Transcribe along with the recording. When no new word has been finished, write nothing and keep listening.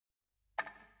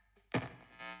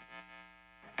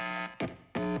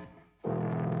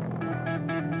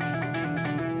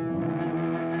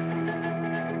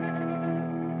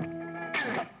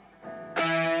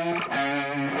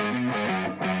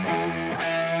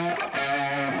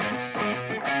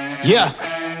Yeah.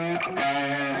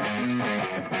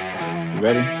 You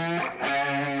ready?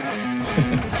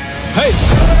 Hey!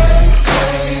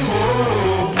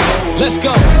 Let's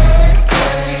go!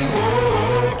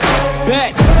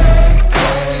 Back!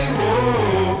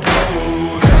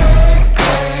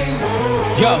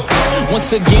 Yo,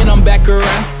 once again I'm back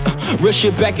around. Real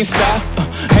shit back in style.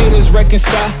 Haters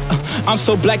reconcile. I'm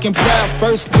so black and proud.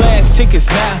 First class tickets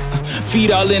now. Feet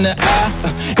all in the aisle.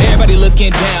 Everybody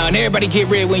looking down. Everybody get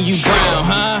red when you drown,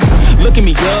 huh? Look at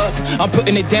me up. I'm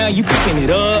putting it down, you picking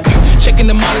it up. Checking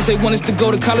the models, they want us to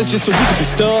go to college just so we can be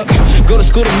stuck. Go to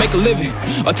school to make a living,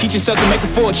 or teach yourself to make a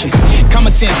fortune.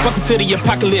 Common sense, welcome to the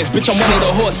apocalypse. Bitch, I'm one of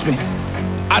the horsemen.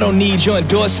 I don't need your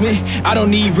endorsement, I don't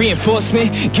need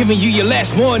reinforcement. Giving you your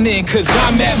last warning, cause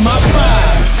I'm at my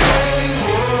prime.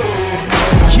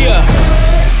 Yeah,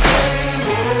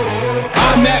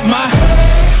 I'm at my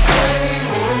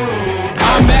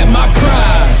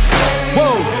prime.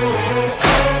 Whoa.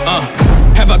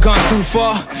 Have I gone too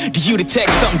far? Do you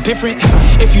detect something different?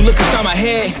 If you look inside my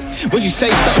head, would you say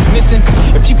something's missing?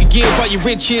 If you could give all your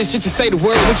riches just to say the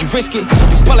word, would you risk it?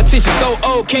 These politicians so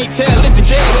old, can't tell if they're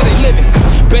dead or they living.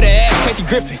 Better ask Kathy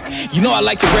Griffin, you know I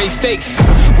like to raise stakes.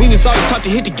 We was always taught to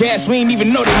hit the gas, we ain't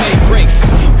even know they made brakes.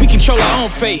 We control our own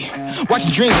fate,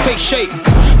 watching dreams take shape.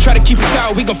 Try to keep us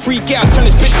out, we gon' freak out, turn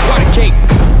this bitch to water cake.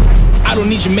 I don't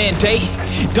need your mandate,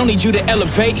 don't need you to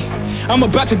elevate. I'm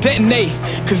about to detonate,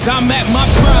 cause I'm at my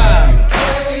prime.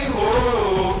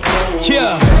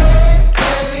 Yeah,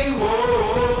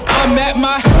 I'm at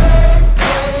my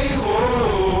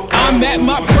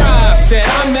prime. Said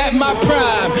I'm at my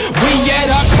prime. We at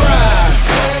our prime.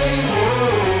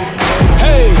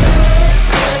 Hey,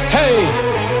 hey,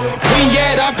 we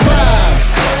at our prime.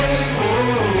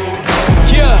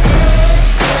 Yeah,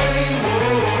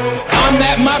 I'm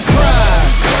at my prime.